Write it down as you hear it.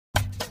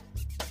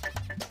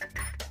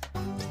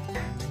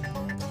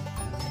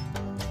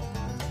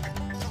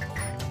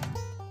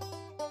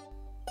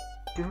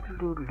So,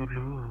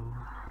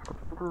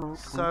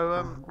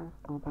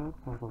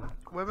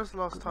 when was the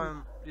last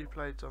time you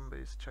played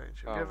Zombies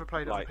Change? Have you ever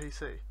played it on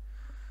PC?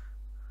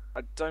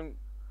 I don't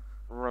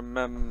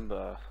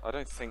remember. I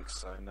don't think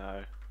so,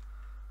 no.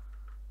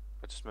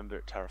 I just remember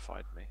it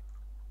terrified me.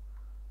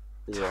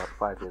 You are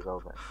 5 years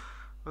old then.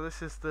 Well,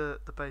 this is the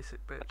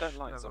basic bitch. I don't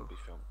like level. zombie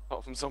film,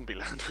 apart from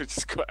Zombieland, which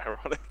is quite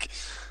ironic.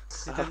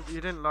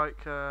 You didn't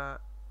like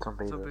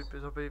Zombies.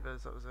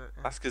 Zombievers, that was it.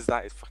 Yeah. That's because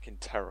that is fucking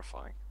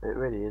terrifying. It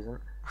really isn't.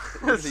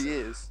 It really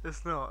is.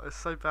 It's not. It's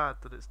so bad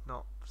that it's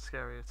not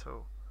scary at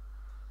all.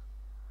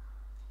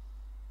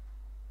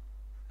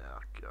 Oh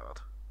god.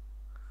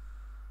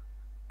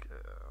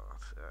 Oh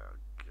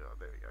god,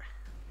 there we go.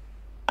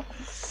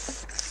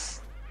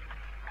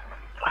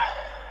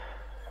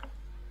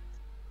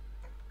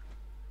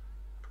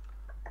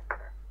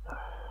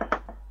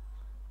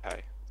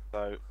 Okay,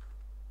 so...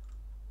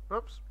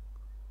 Whoops.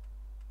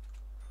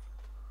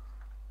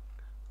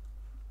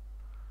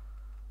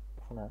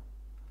 For now.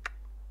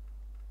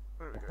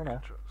 There we go. For now.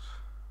 Controls.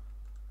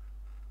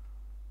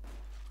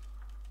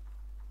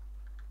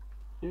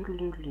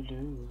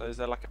 So is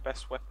there like a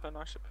best weapon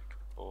I should pick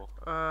up,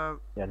 or...?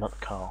 Yeah, not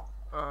Carl.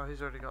 Oh,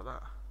 he's already got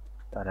that.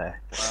 I know.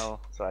 Well,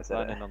 So I said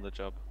learning it. on the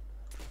job.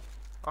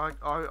 I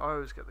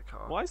always get the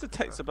car. Why is the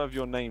text above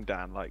your name,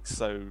 Dan, like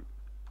so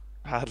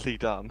badly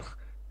done?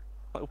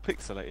 Like all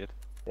pixelated.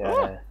 Yeah,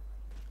 Oh! I know.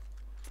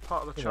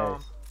 Part of the Who charm.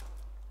 knows?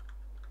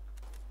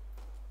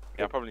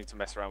 Yeah, I probably need to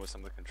mess around with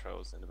some of the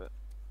controls in a bit.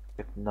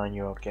 Good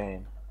 9-year-old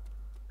game.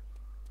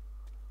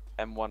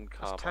 M1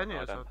 car. It's 10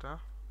 years I don't- old now.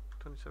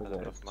 27 Was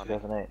it? enough money.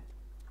 2008.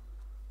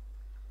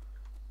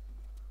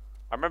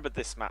 I remember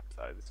this map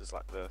though. This is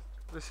like the.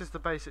 This is the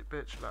basic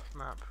bitch map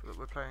that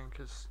we're playing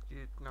because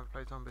you never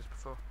played Zombies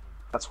before.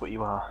 That's what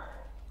you are.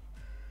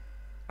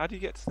 How do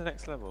you get to the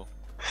next level?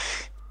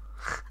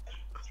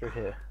 Through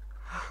here.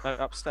 No,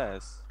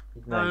 upstairs.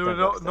 No, you we're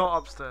don't go not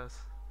upstairs. upstairs.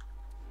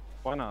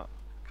 Why not?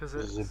 Because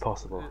This it's is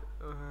impossible.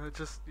 It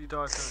just you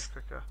die so much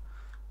quicker.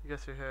 You get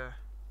through here.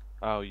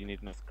 Oh, you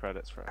need enough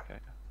credits for it. Okay.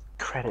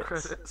 Credits.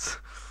 Credits.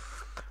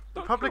 The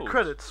Oh, public cool.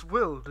 credits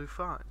will do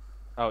fine.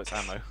 Oh, it's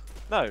ammo.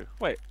 No,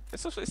 wait.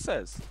 It's not what it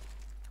says. It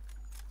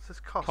says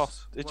cost.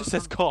 Cost. It just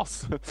says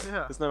cost.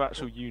 Yeah. There's no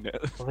actual unit.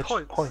 Well, they're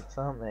Points. just points,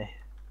 aren't they?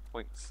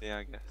 Points. Yeah,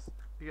 I guess.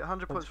 You get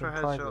 100 points Points for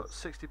a from headshot, prizes.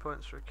 60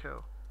 points for a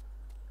kill.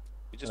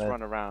 You just No,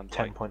 run around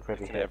 10 like, points for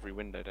every looking at hit. every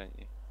window, don't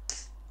you?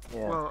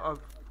 Yeah. Well,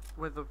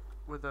 with a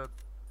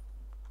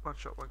one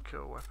shot, one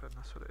kill weapon,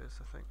 that's what it is,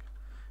 I think.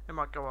 It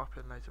might go up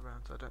in later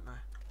rounds, I don't know.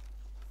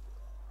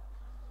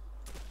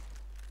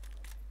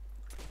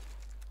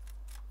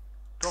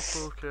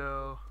 Doppel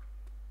kill.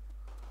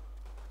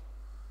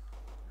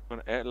 I'm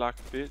gonna act like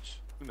a bitch.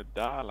 I'm gonna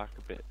die like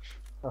a bitch.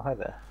 Oh, hi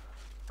there.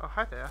 Oh,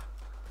 hi there.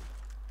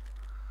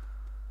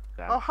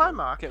 Damn. Oh, hi,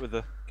 Mark. Get with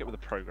the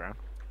program.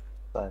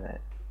 Sign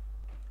it.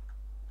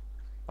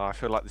 Oh, I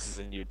feel like this is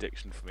a new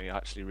addiction for me. I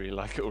actually really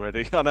like it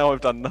already. I know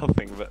I've done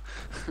nothing, but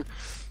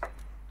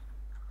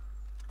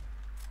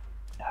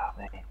Oh,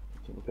 mate. You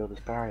think we build this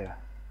barrier?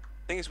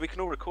 thing is, we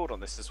can all record on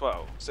this as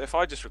well. So if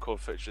I just record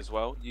footage as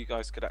well, you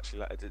guys could actually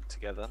let it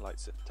together. Like,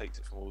 so it takes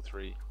it from all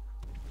three.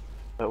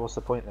 But what's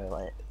the point though?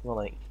 Like, it's not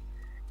like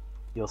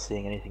you're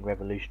seeing anything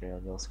revolutionary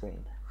on your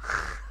screen.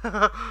 True.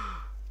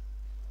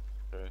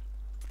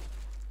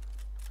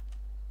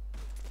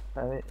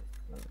 I mean,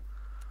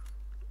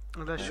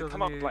 Unless you're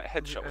Come the up new, like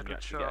new headshot when you edit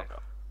actually shark. get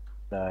it.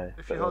 no.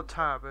 If but you hold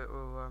tab, it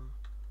will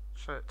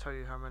tell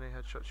you how many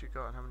headshots you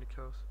got and how many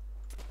kills.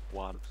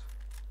 One.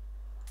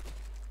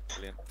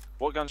 Brilliant.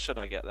 What gun should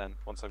I get then?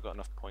 Once I've got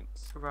enough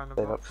points. A random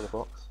save up box. for the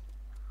box.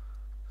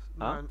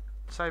 Huh?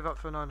 Save up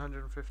for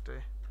 950,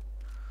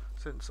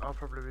 since I'll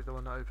probably be the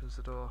one that opens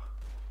the door.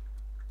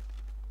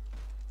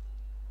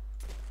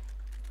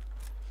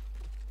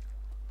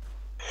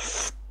 I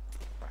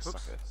suck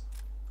Oops. at this.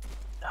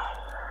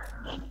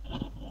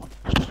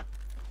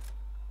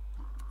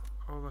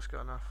 Almost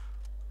got enough.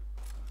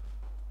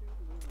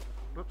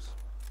 Whoops.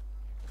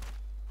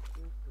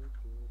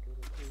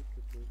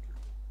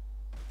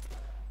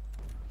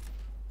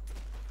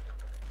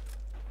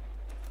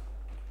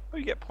 Oh,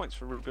 you get points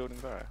for rebuilding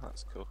barrier.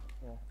 That's cool.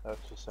 Yeah,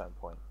 that's to a certain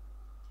point.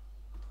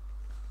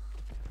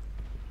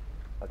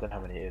 I don't know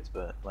how many it is,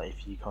 but like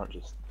if you can't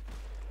just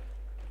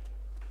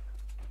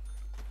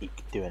keep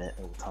doing it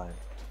all the time.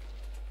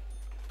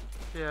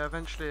 Yeah,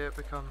 eventually it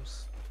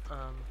becomes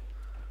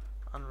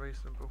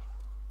unreasonable.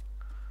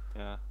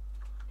 Yeah.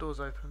 Doors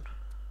open.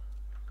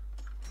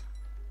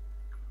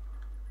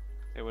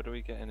 Okay, what do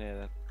we get in here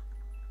then?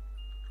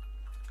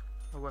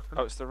 A weapon.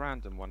 Oh, it's the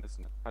random one,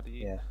 isn't it? How do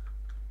you? Yeah.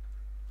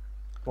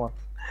 Come on.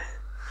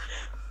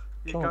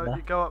 Come on,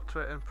 you go up to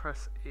it and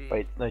press E.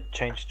 Wait, no,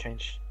 change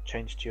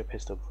to your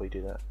pistol before you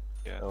do that.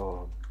 Yeah.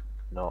 Oh,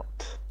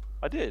 not.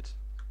 I did.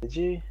 Did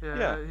you? Yeah,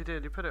 Yeah. he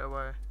did. He put it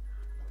away.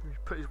 He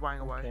put his wang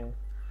away. Okay.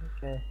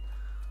 Okay.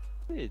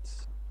 I did.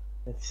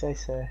 If you say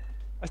so.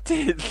 I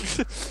did.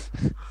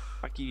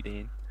 Like you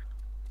did.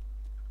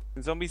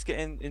 Can zombies get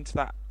into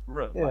that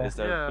room? Yeah. Like, is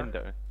there Yeah. a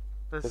window?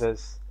 There's So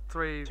there's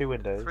three 2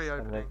 windows three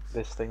and then openings.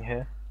 this thing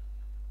here.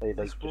 They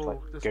just like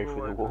go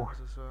through the wall.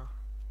 As well.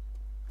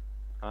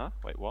 Huh?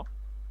 Wait, what?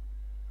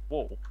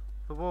 Wall?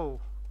 The wall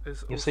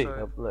is You'll also... see,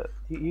 look,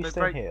 you stay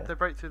break, here. They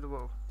break through the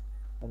wall.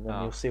 And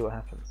then you'll see what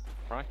happens.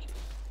 Crikey.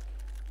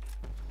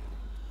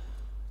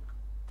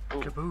 Ooh.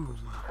 Kaboom!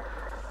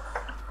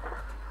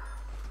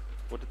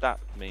 What did that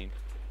mean?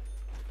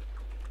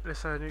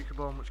 It's a nuclear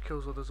bomb which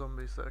kills all the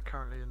zombies that are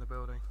currently in the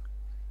building.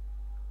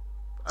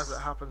 As it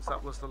happens,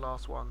 that was the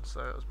last one,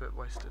 so it was a bit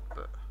wasted,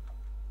 but...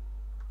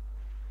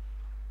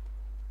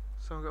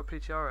 Someone got a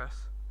PTRS?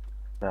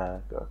 Nah,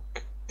 got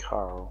a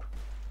Carl.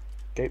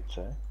 Gape,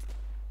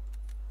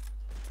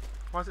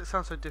 Why does it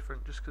sound so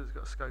different just because it's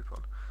got a scope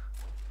on?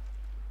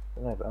 I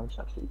don't know, but I'm just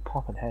absolutely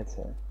popping heads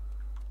here.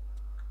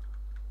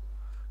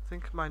 I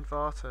think my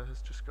inverter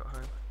has just got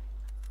home.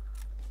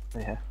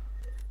 Yeah.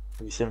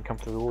 Have you seen him come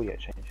through the wall yet,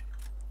 Change?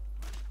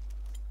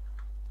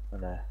 Oh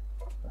no,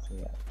 nothing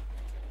yet.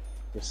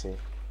 You'll see.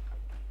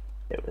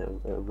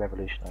 It'll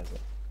revolutionise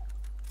it.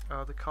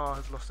 Oh, the car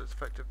has lost its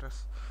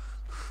effectiveness.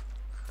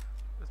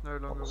 It's no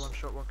longer one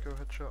shot, one kill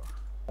headshot.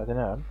 I don't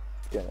know, I'm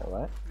doing it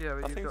right. Yeah,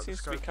 but Nothing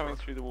seems to be coming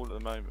through the wall at the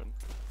moment.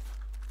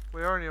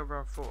 We're only on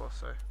round 4,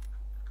 so...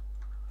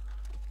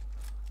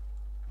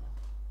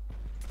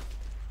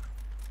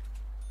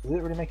 Does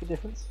it really make a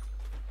difference?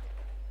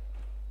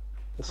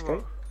 The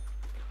scope?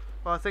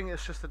 Well, I think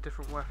it's just a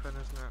different weapon,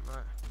 isn't it?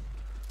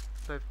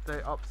 Like,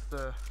 they upped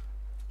the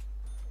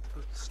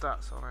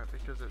stats on it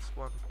because it's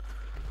one.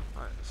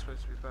 Like, it's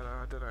supposed to be better.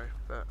 I don't know,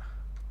 but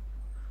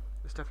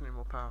it's definitely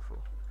more powerful.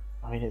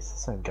 I mean, it's the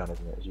same gun,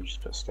 isn't it? You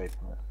just put a scope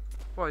on it.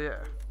 Well, yeah.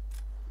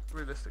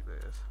 Realistically,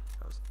 it is.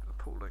 That was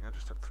appalling. I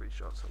just had 3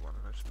 shots at one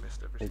and I just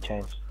missed every single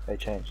one. They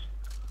changed.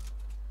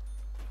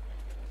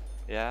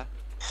 Yeah?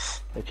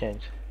 They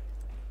changed.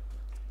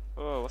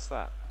 Oh, what's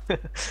that? I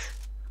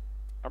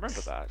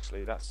remember that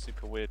actually. That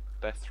super weird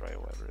death ray or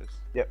whatever it is.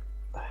 Yep.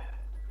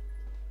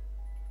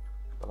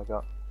 What I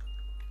got?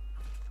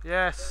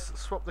 Yes!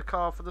 Swap the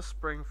car for the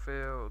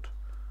Springfield.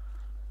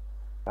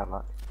 Bad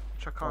luck.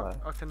 Which I can't.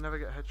 I can never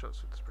get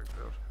headshots with the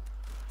Springfield.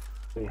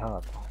 Really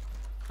hard.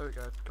 There we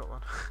go. Got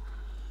one.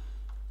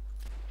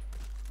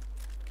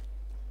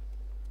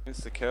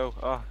 Insta kill.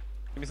 Oh,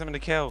 give me something to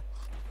kill.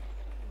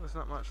 There's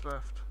not much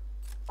left.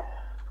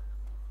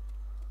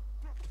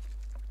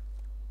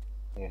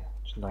 Yeah,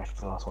 just knifed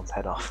the last one's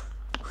head off.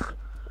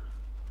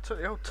 Took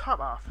the old top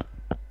off.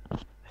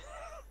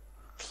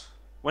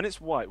 When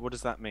it's white, what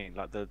does that mean?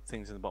 Like the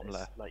things in the bottom It's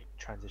left? like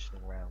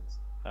transitioning rounds.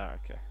 Oh,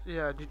 okay.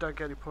 Yeah, and you don't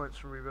get any points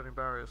from rebuilding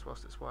barriers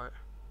whilst it's white.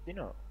 Do you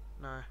not?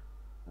 No.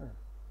 Oh,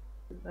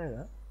 didn't know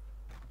that.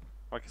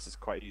 I guess it's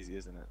quite easy,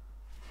 isn't it?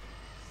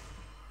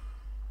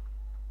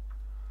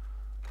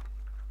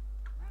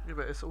 Yeah,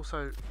 but it's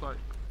also like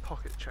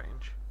pocket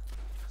change.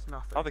 It's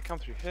nothing. Oh, they come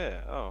through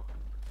here. Oh,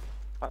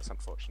 that's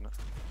unfortunate.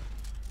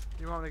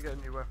 You might want to get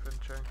a new weapon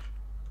change.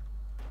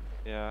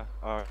 Yeah.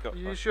 Oh, I've got.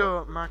 Use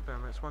your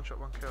Magnum. It's one shot,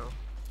 one kill.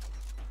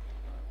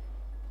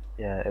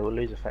 Yeah, it will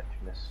lose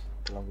effectiveness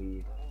the longer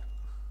you.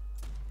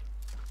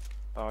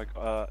 Oh, I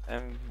got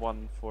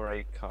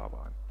M148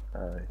 carbine.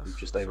 You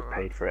just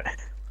overpaid for it.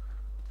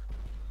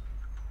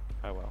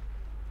 Oh well.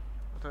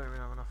 I don't even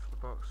have enough for the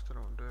box. Don't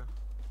know what I'm doing.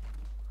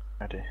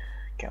 I do.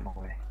 Get my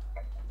way.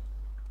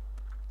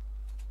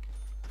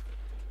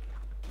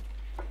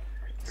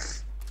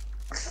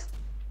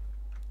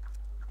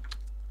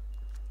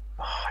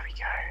 Oh, there we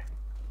go.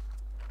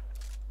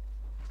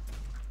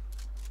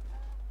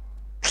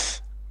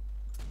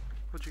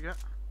 What'd you get?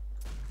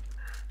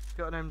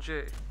 You got an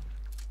MG.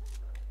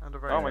 And a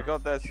radio. Oh my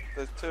god, there's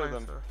 2 of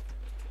them.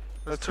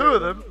 There's 2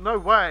 of them? No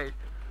way!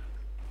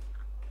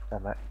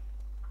 Damn it.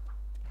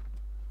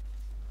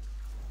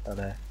 Oh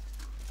no.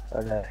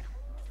 Oh no.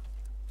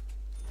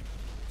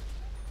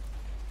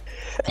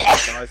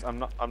 Guys, I'm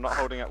not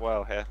holding it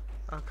well here.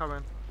 I'm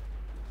coming.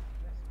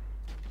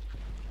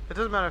 It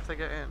doesn't matter if they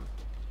get in.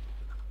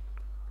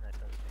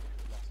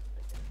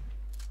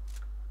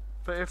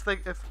 But if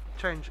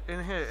change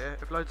in here,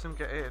 if loads of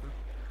them get in,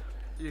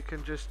 you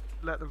can just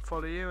let them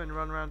follow you and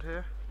run around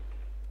here.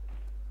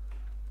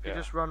 If you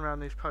just run around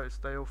these posts,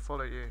 they all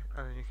follow you,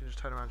 and then you can just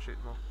turn around and shoot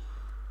them all.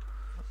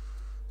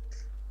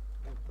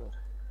 Oh god.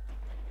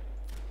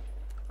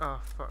 Oh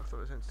fuck, I thought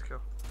it was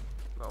insta-kill.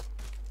 Lol.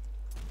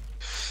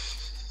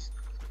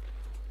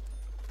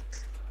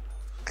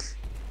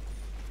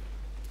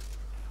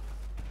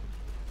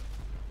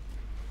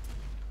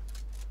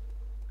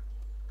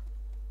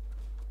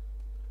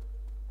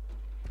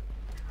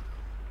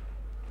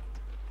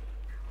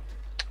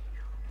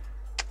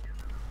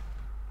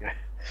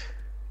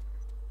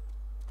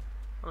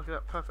 Look at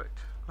that, perfect.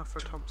 Enough for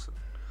a Thompson.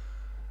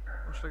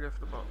 Or should I go for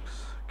the box?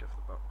 Go for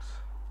the box.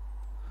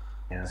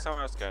 Yeah.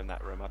 Someone else go in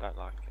that room, I don't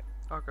like it.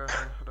 I'll go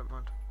here, I don't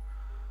mind.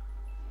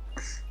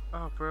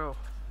 Oh, brill.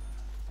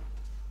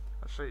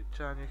 Actually,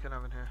 Jan, you can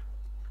have in here.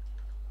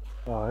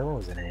 Oh, I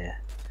was in here.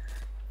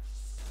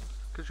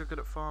 Because you're good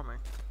at farming.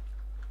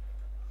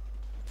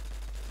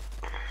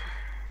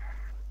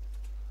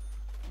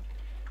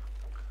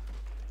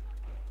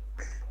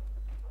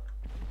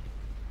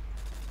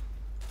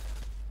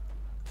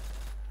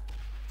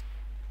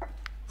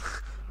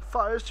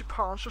 fires die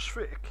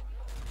Panzerschreck.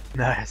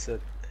 No, it's a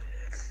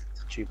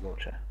tube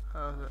launcher.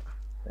 Oh, is it?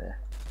 Yeah.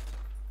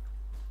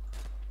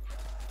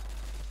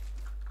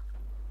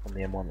 On the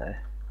M1 though.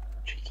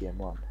 Cheeky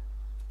M1.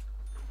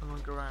 I'm on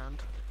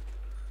ground.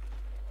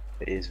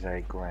 It is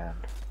very grand.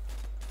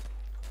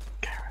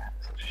 Karat,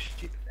 such a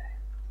stupid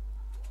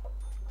name.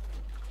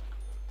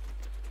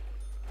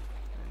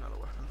 Another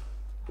weapon.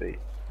 Wait.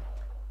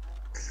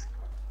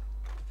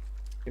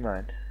 You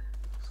mind?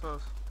 So,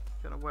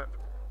 get a whip.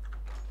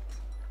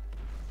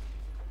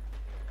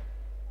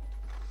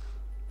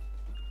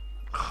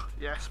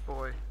 Yes,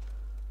 boy.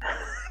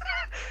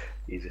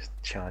 You're just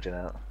charging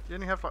out. You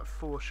only have like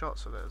 4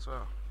 shots with it as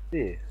well. Do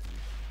you?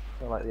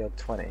 Not like the old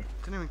 20.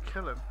 Didn't even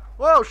kill him.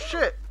 Whoa,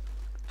 shit!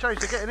 Change,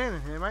 they're getting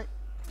in here, mate.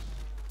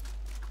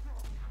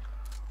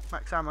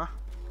 Max ammo.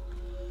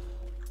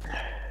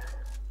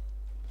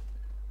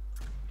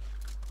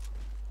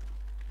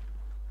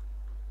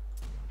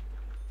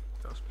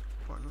 That was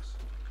pointless.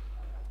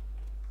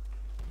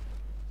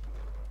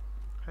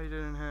 How you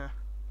doing in here?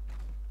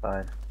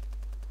 Fine.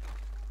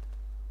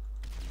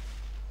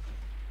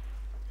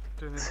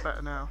 Doing it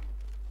better now.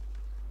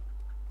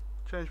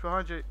 Change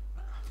behind you.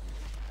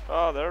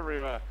 Oh, they're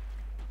everywhere.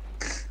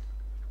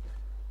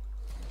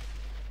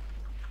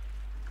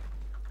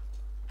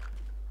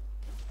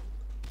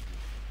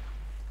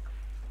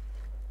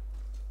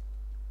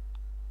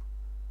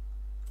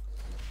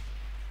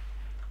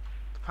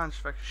 The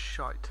Panzerweg is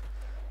shite.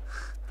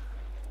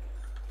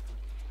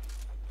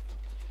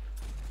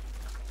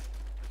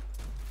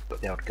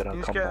 Got the old good You old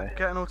need to combo.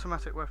 get an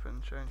automatic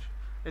weapon, change.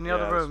 In the Yeah,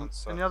 other this room, one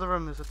sucks. in the other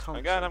room, there's a Thompson.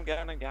 I'm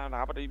going.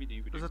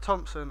 There's a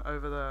Thompson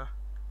over there.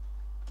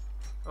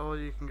 Or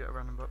you can get a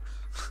random box.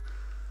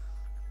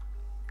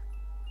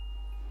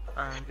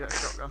 And get a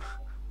shotgun.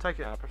 Take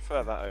it. I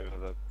prefer that over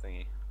the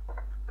thingy.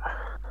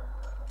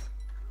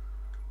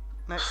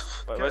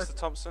 Next. Wait, get where's a- the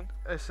Thompson?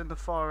 It's in the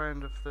far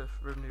end of the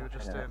room you were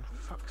just Yeah. in. For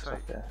fuck's It's sake.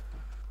 up there.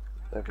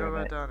 It's over Go here,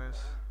 where mate. Dan is.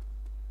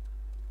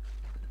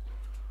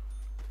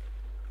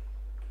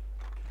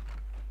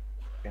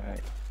 Okay,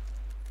 mate.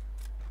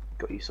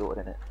 Got you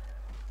sorted in it.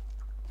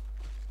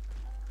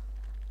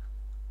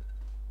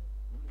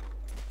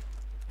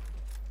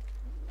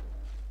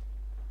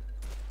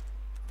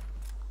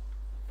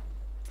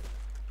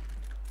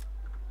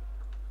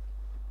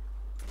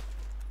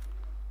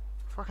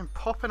 Fucking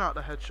popping out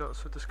the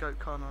headshots with the scope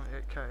car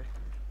 98k.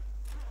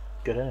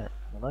 Good in it.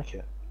 I like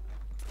it.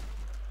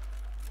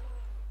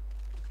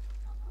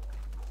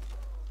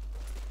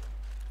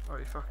 Oh,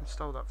 you fucking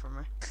stole that from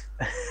me.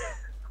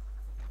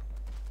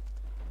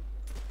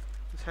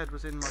 His head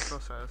was in my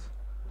crosshairs.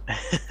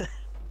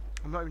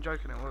 I'm not even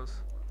joking, it was.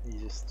 You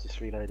just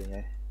reloading,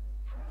 eh?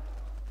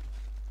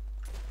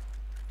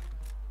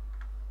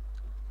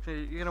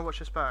 You're gonna watch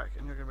this back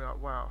and you're gonna be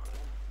like, wow,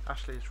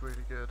 Ashley's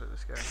really good at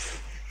this game.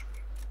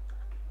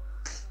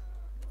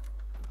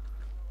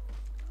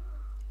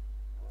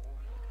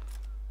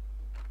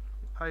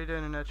 How you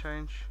doing in there,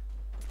 change?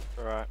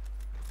 Alright.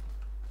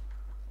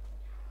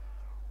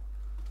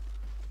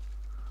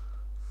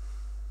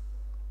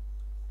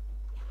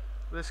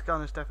 This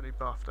gun is definitely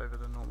buffed over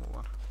the normal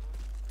one.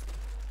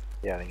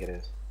 Yeah, I think it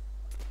is.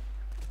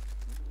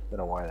 Don't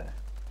know why though.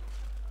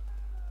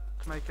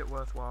 To make it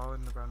worthwhile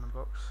in the random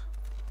box.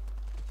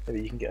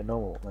 Maybe you can get a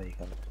normal. No, you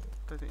can't.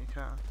 Don't think you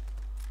can.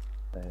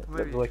 But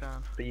Maybe you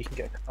can. But you can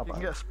get a You carbine.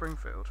 can get a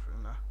Springfield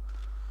from there.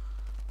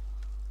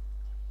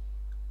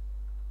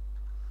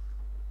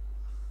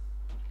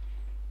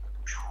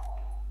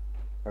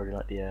 I really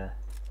like the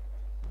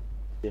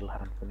steel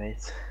hand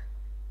grenades.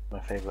 My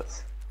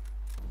favourites.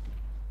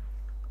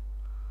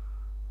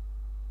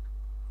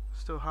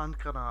 Still hand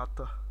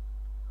granate.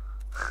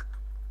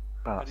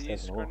 How do you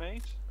use a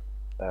grenade?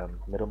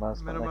 Middle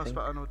mouse button, Middle I mouse think.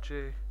 button or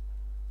G.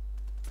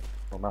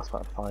 Or mouse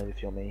button 5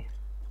 if you're me.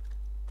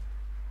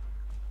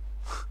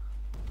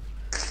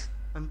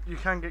 And you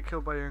can get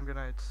killed by your own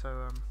grenades,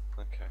 so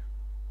Okay.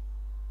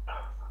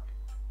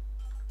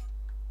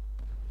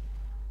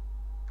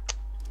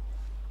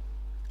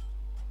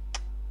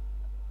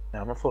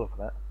 No, I'm not falling for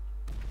that.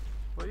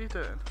 what are you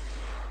doing?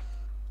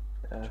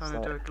 It's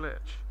Trying to do a like- glitch.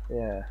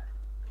 Yeah.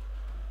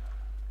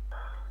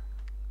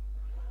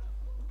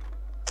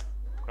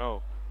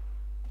 Oh.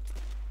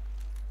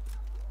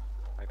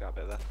 I got a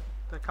bit there.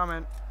 They're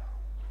coming.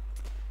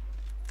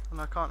 And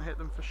I can't hit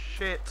them for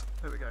shit.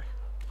 There we go.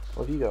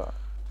 What have you got?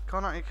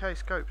 Car 90k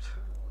scoped.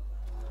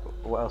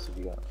 What else have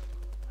you got?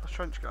 A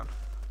trench gun.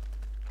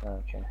 Oh,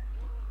 okay.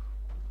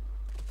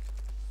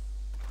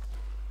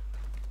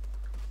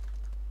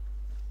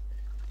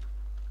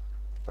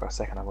 For a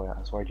second I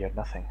was worried you had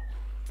nothing.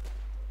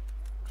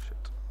 Shit.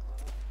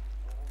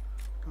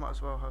 Might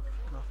as well have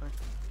nothing.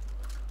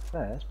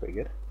 No, that's pretty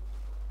good.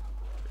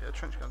 Yeah,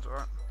 trench gun's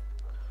alright.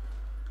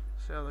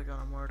 It's the other gun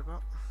I'm worried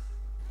about.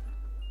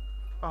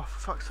 Oh, for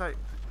fuck's sake.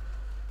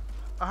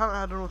 I haven't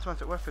had an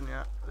automatic weapon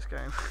yet, this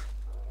game.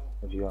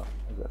 What have you got?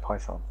 Is it a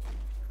Python?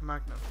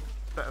 Magnum.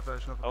 Better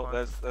version of a Oh,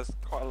 Python. there's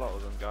quite a lot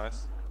of them,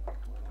 guys.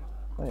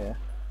 Oh yeah.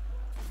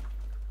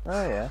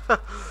 Oh yeah.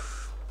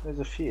 There's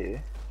a few.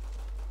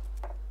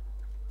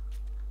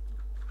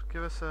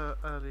 Give us a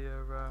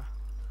earlier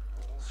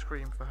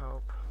scream for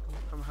help.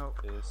 Come help.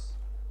 Is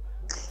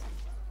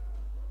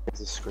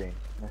There's a screen.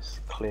 Nice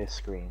clear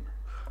screen.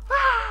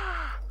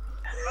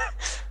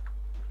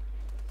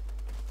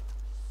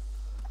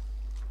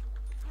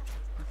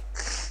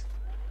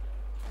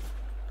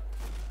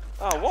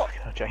 oh what?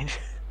 Can I change?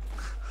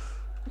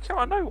 He came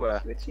out of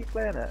nowhere. Which are you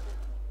playing at?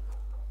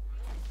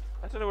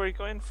 I don't know where he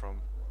got in from.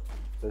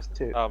 There's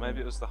two. Oh, maybe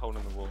it was the hole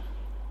in the wall.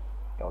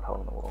 The old hole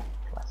in the wall.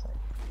 Classic.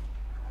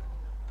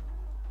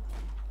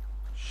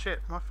 Shit,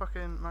 my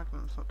fucking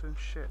magnum's not doing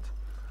shit.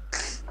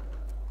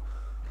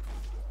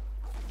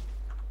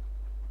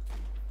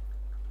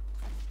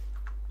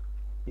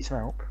 Need some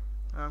help?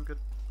 I'm good.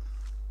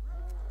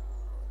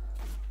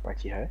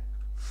 Righty ho.